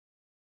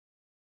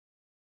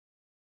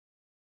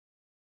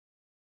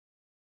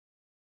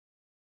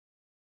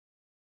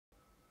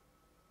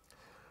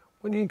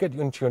When you get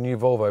into your new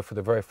Volvo for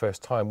the very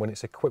first time, when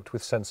it's equipped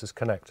with Sensors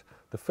Connect,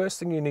 the first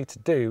thing you need to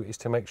do is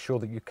to make sure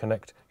that you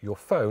connect your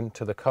phone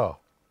to the car.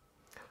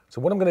 So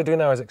what I'm going to do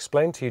now is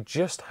explain to you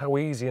just how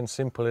easy and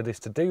simple it is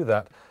to do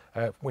that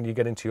when you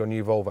get into your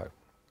new Volvo.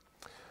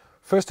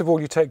 First of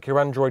all, you take your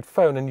Android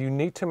phone and you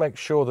need to make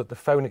sure that the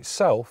phone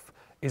itself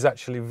is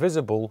actually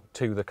visible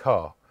to the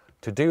car.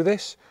 To do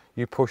this,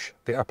 you push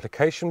the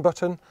application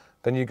button,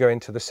 then you go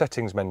into the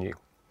settings menu.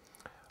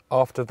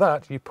 After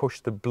that, you push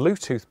the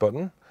Bluetooth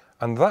button,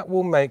 and that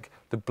will make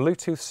the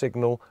Bluetooth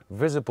signal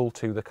visible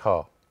to the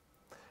car.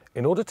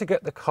 In order to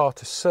get the car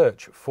to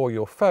search for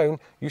your phone,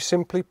 you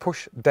simply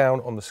push down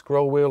on the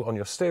scroll wheel on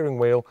your steering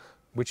wheel,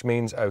 which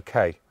means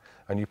OK,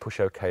 and you push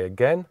OK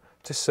again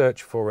to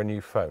search for a new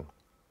phone.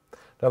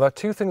 Now, there are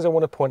two things I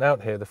want to point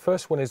out here. The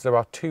first one is there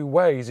are two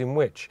ways in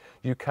which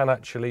you can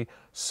actually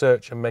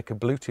search and make a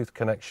Bluetooth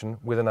connection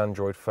with an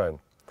Android phone.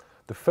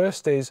 The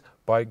first is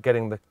by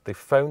getting the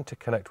phone to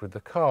connect with the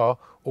car,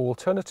 or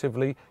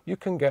alternatively, you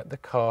can get the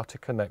car to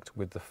connect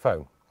with the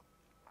phone.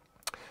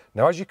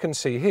 Now, as you can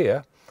see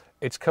here,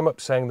 it's come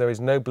up saying there is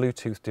no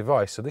Bluetooth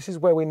device. So this is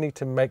where we need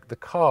to make the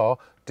car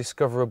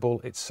discoverable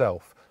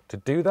itself. To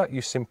do that,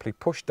 you simply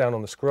push down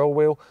on the scroll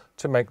wheel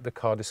to make the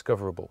car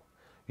discoverable.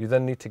 You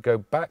then need to go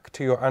back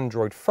to your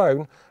Android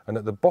phone, and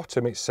at the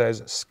bottom it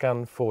says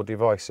scan for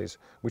devices,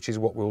 which is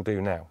what we'll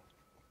do now.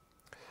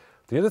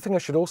 The other thing I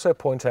should also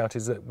point out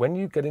is that when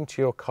you get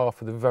into your car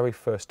for the very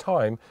first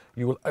time,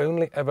 you will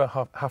only ever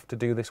have to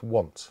do this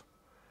once.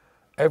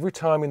 Every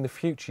time in the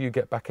future you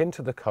get back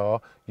into the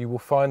car, you will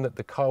find that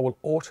the car will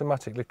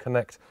automatically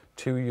connect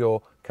to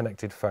your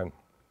connected phone.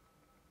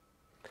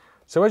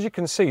 So as you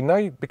can see,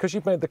 now because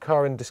you've made the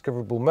car in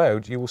discoverable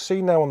mode, you will see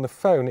now on the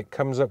phone it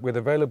comes up with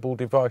available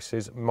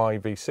devices My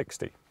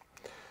V60.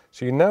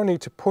 So you now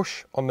need to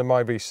push on the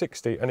My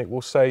V60 and it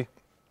will say,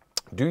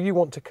 do you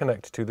want to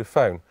connect to the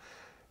phone?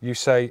 You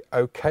say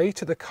OK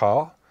to the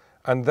car,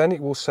 and then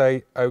it will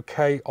say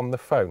OK on the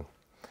phone.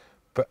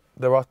 But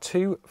there are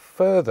two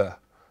further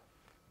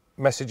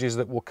messages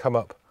that will come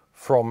up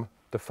from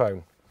the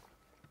phone.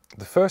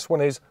 The first one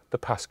is the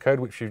passcode,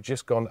 which you've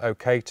just gone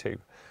OK to.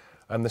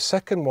 And the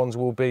second ones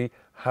will be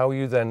how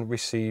you then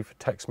receive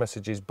text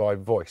messages by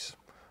voice.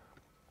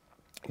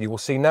 You will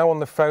see now on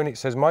the phone it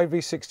says, My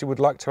V60 would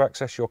like to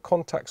access your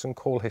contacts and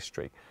call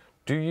history.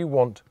 Do you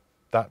want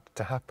that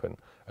to happen?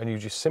 And you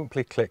just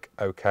simply click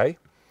OK.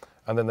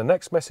 And then the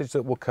next message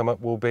that will come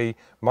up will be,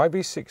 My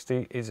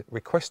V60 is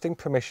requesting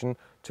permission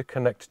to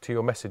connect to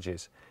your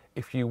messages.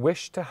 If you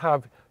wish to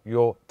have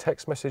your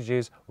text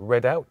messages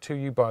read out to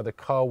you by the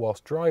car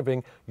whilst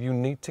driving, you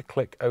need to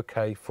click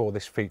OK for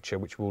this feature,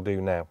 which we'll do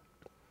now.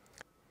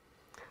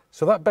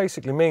 So that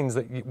basically means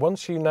that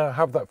once you now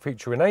have that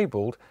feature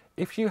enabled,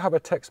 if you have a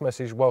text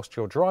message whilst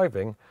you're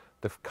driving,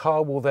 the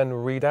car will then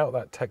read out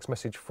that text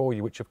message for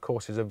you, which of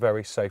course is a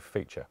very safe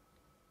feature.